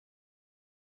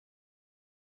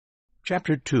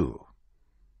Chapter 2.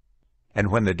 And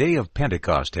when the day of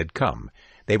Pentecost had come,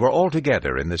 they were all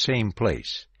together in the same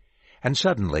place. And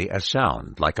suddenly a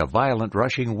sound like a violent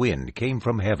rushing wind came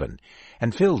from heaven,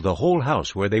 and filled the whole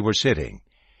house where they were sitting.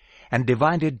 And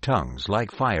divided tongues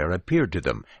like fire appeared to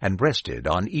them, and rested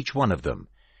on each one of them.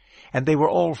 And they were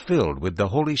all filled with the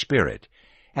Holy Spirit,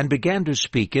 and began to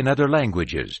speak in other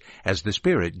languages, as the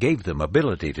Spirit gave them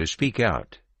ability to speak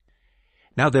out.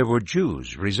 Now there were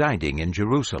Jews residing in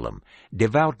Jerusalem,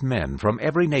 devout men from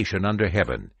every nation under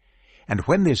heaven. And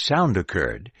when this sound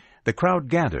occurred, the crowd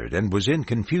gathered and was in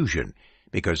confusion,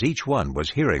 because each one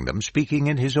was hearing them speaking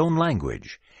in his own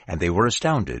language. And they were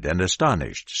astounded and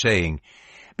astonished, saying,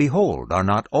 Behold, are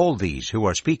not all these who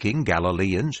are speaking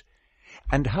Galileans?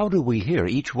 And how do we hear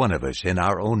each one of us in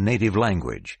our own native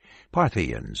language?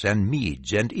 Parthians, and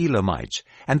Medes, and Elamites,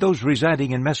 and those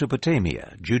residing in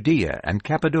Mesopotamia, Judea, and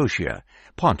Cappadocia,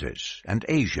 Pontus, and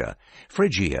Asia,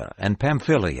 Phrygia, and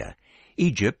Pamphylia,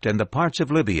 Egypt, and the parts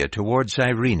of Libya toward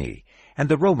Cyrene, and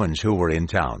the Romans who were in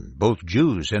town, both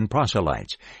Jews and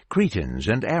proselytes, Cretans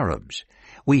and Arabs.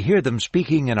 We hear them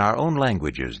speaking in our own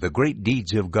languages the great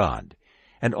deeds of God.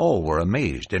 And all were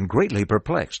amazed and greatly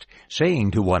perplexed, saying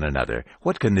to one another,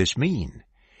 What can this mean?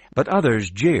 But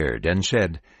others jeered and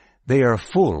said, They are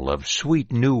full of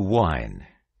sweet new wine.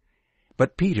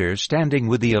 But Peter, standing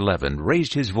with the 11,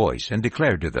 raised his voice and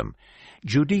declared to them,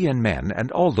 Judean men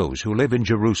and all those who live in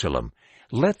Jerusalem,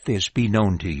 let this be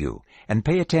known to you, and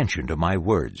pay attention to my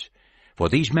words. For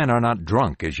these men are not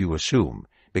drunk, as you assume,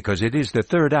 because it is the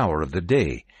 3rd hour of the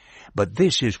day. But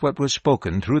this is what was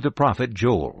spoken through the prophet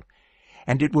Joel.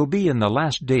 And it will be in the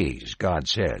last days, God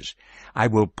says, I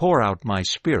will pour out my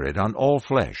Spirit on all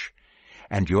flesh.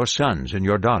 And your sons and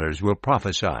your daughters will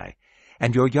prophesy,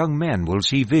 and your young men will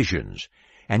see visions,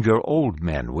 and your old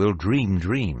men will dream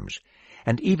dreams.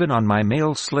 And even on my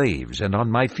male slaves and on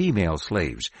my female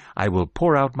slaves I will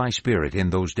pour out my Spirit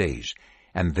in those days,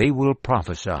 and they will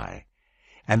prophesy.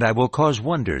 And I will cause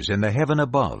wonders in the heaven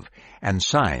above, and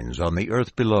signs on the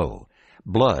earth below,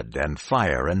 blood and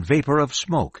fire and vapor of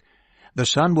smoke. The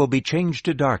sun will be changed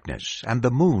to darkness, and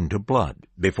the moon to blood,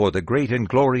 before the great and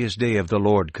glorious day of the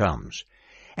Lord comes.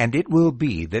 And it will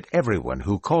be that everyone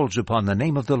who calls upon the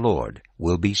name of the Lord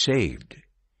will be saved.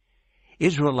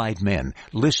 Israelite men,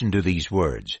 listen to these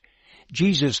words.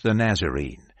 Jesus the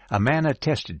Nazarene, a man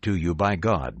attested to you by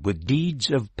God with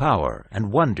deeds of power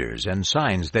and wonders and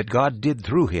signs that God did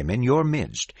through him in your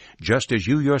midst, just as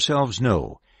you yourselves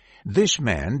know. This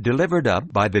man, delivered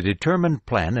up by the determined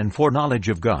plan and foreknowledge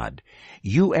of God,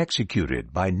 you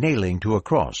executed by nailing to a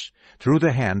cross through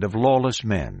the hand of lawless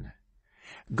men.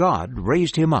 God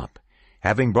raised him up,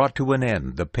 having brought to an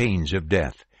end the pains of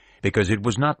death, because it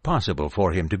was not possible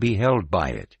for him to be held by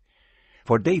it.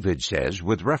 For David says,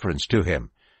 with reference to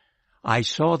him, I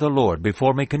saw the Lord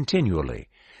before me continually,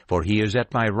 for he is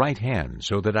at my right hand,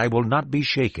 so that I will not be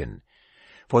shaken.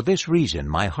 For this reason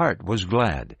my heart was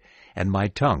glad, and my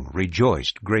tongue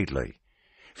rejoiced greatly.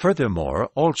 Furthermore,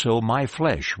 also my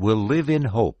flesh will live in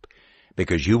hope,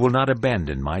 because you will not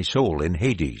abandon my soul in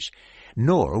Hades,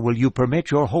 nor will you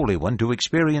permit your Holy One to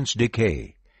experience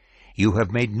decay. You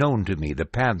have made known to me the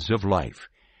paths of life.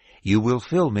 You will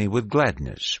fill me with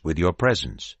gladness with your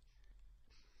presence.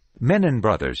 Men and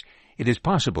brothers, it is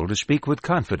possible to speak with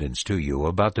confidence to you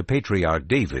about the patriarch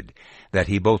David, that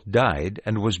he both died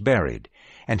and was buried,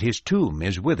 and his tomb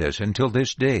is with us until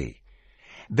this day.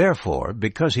 Therefore,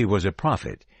 because he was a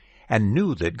prophet, and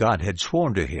knew that God had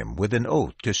sworn to him with an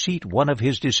oath to seat one of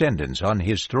his descendants on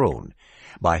his throne,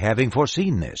 by having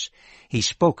foreseen this, he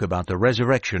spoke about the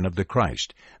resurrection of the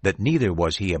Christ, that neither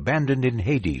was he abandoned in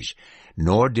Hades,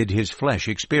 nor did his flesh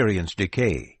experience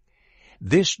decay.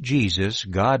 This Jesus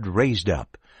God raised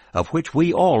up, of which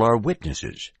we all are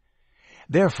witnesses.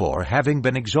 Therefore, having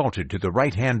been exalted to the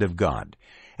right hand of God,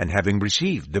 and having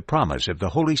received the promise of the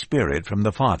Holy Spirit from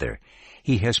the Father,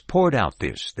 he has poured out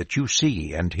this that you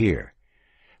see and hear.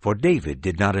 For David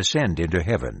did not ascend into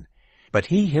heaven, but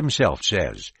he himself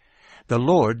says, The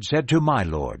Lord said to my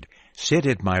Lord, Sit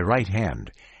at my right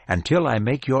hand, until I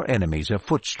make your enemies a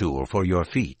footstool for your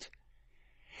feet.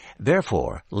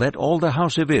 Therefore let all the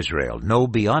house of Israel know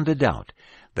beyond a doubt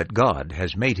that God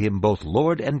has made him both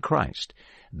Lord and Christ,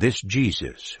 this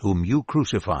Jesus whom you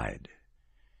crucified.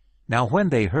 Now when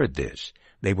they heard this,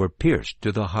 they were pierced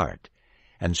to the heart,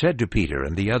 and said to Peter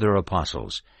and the other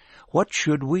apostles, What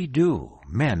should we do,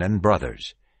 men and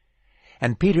brothers?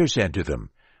 And Peter said to them,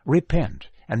 Repent,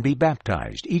 and be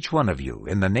baptized, each one of you,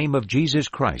 in the name of Jesus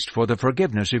Christ, for the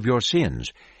forgiveness of your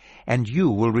sins, and you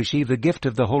will receive the gift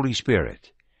of the Holy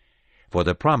Spirit. For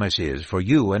the promise is for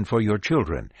you and for your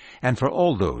children, and for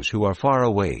all those who are far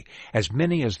away, as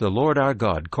many as the Lord our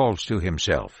God calls to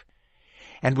himself."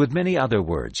 And with many other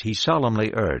words he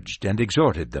solemnly urged and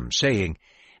exhorted them, saying,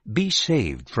 "Be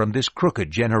saved from this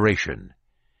crooked generation."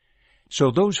 So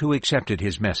those who accepted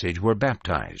his message were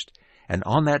baptized, and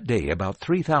on that day about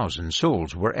 3,000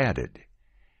 souls were added.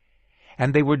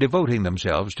 And they were devoting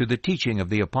themselves to the teaching of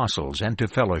the apostles and to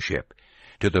fellowship,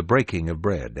 to the breaking of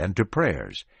bread and to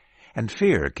prayers. And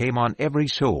fear came on every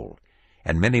soul,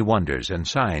 and many wonders and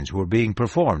signs were being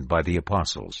performed by the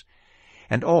apostles.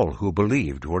 And all who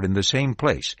believed were in the same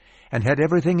place, and had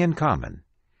everything in common.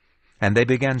 And they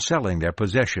began selling their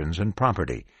possessions and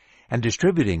property, and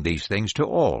distributing these things to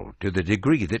all, to the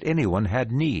degree that anyone had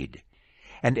need.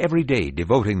 And every day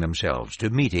devoting themselves to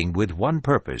meeting with one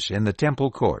purpose in the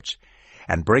temple courts,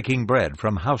 and breaking bread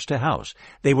from house to house,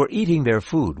 they were eating their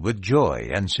food with joy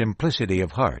and simplicity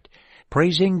of heart,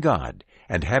 praising God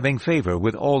and having favor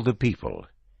with all the people.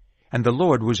 And the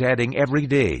Lord was adding every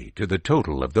day to the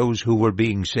total of those who were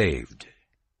being saved.